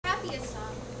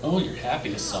Oh, your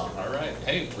happiest song. All right.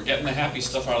 Hey, we're getting the happy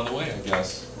stuff out of the way, I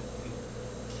guess.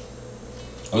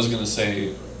 I was gonna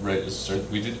say, right,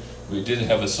 we did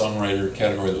have a songwriter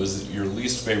category that was your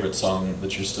least favorite song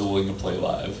that you're still willing to play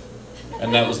live,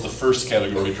 and that was the first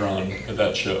category drawn at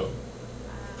that show.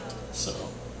 So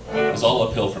it was all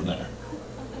uphill from there.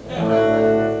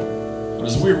 It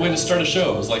was a weird way to start a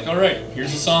show. It was like, all right,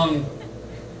 here's a song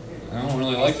I don't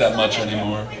really like that much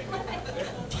anymore.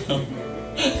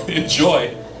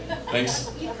 Enjoy.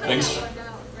 Thanks.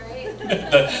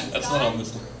 That's not on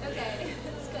this list. Okay,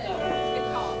 that's good. Good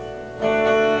call.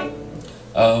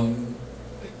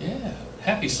 Yeah,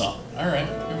 happy song. All right,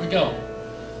 here we go.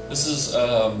 This is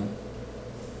at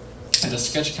a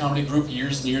sketch comedy group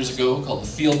years and years ago called the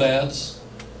Feel Bads.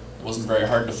 It wasn't very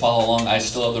hard to follow along. I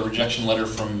still have the rejection letter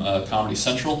from Comedy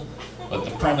Central, but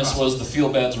the premise was the Feel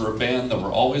Bads were a band that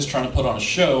were always trying to put on a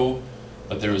show,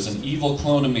 but there was an evil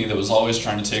clone of me that was always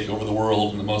trying to take over the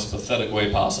world in the most pathetic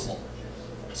way possible.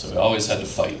 So we always had to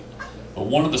fight. But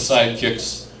one of the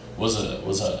sidekicks was a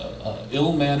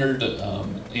ill-mannered,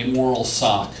 immoral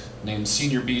sock named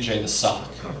Senior BJ the Sock.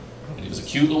 And he was a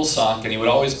cute little sock, and he would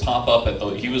always pop up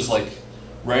he was like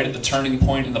right at the turning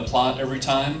point in the plot every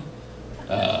time.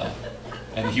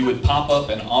 And he would pop up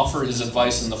and offer his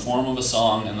advice in the form of a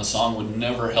song, and the song would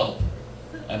never help.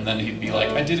 And then he'd be like,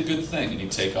 I did a good thing, and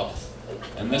he'd take off.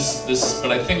 And but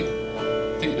I think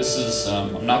this is,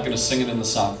 I'm not going to sing it in the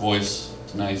sock voice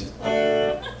tonight.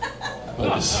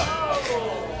 But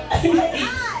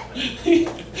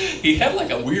he had like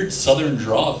a weird southern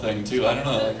draw thing too, I don't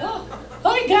know, like,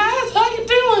 hi guys, how you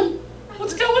doing?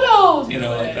 What's going on? You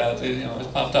know, like that,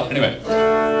 it popped up. Anyway,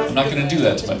 I'm not going to do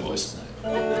that to my voice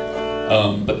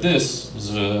tonight. But this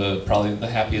was probably the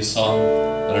happiest song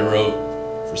that I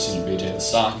wrote for Senior BJ the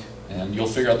Sock, and you'll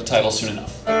figure out the title soon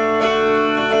enough.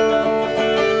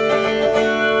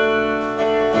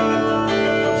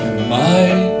 You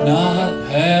might not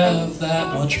have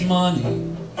that much money.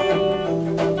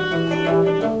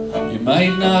 You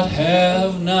might not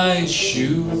have nice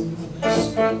shoes.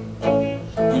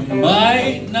 You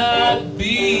might not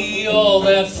be all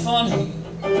that funny.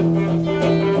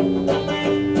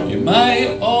 You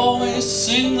might always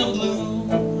sing the blues.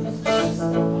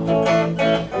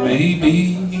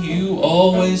 Maybe you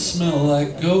always smell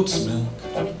like goat's milk.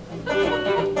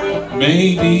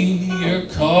 Maybe your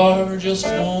car just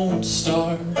won't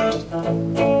start.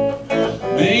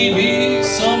 Maybe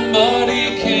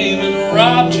somebody came and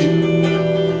robbed you.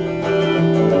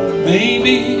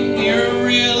 Maybe you're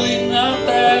really not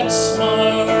that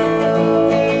smart.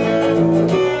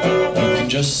 You can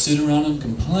just sit around and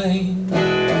complain,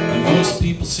 and most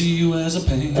people see you as a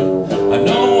pain. I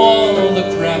know all the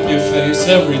crap you face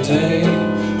every day,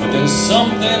 but there's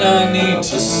something I need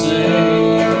to say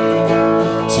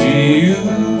to you.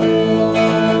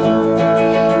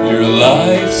 Your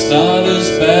life's not as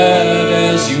bad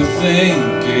as you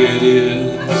think it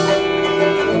is.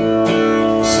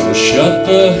 So shut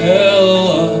the hell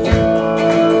up.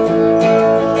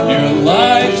 Your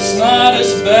life's not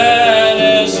as bad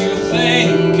as you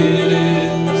think it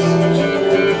is.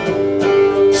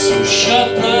 So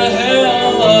shut the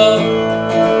hell up.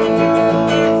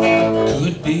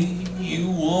 Could be you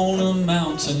won't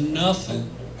amount to nothing.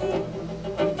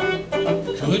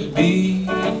 Could be,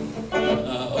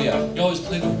 you always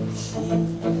play the fool.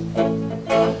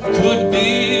 Could be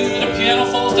that a piano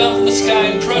falls down from the sky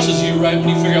and crushes you right when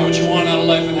you figure out what you want out of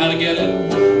life and how to get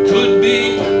it. Could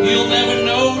be you'll never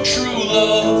know true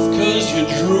love cause you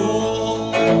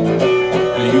drool.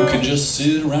 Or you can just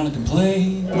sit around and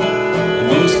complain, and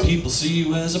most people see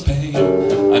you as a pain.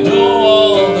 I know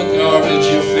all the garbage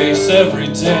you face every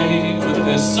day, but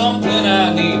there's something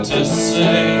I need to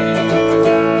say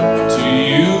to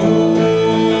you.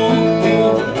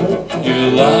 Your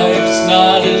life's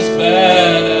not as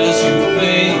bad as you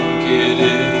think it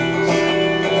is.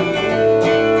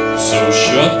 So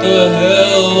shut the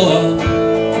hell up.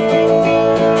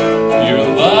 Your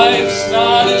life's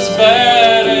not as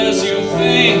bad as you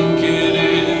think it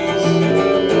is.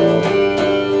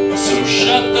 So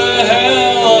shut the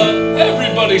hell up.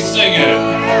 Everybody sing it.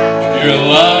 Your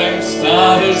life's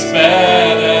not as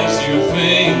bad as you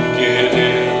think it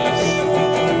is.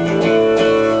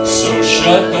 So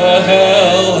shut the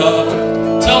hell up.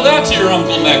 Tell that to your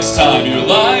uncle next time. Your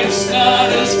life's not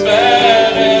as bad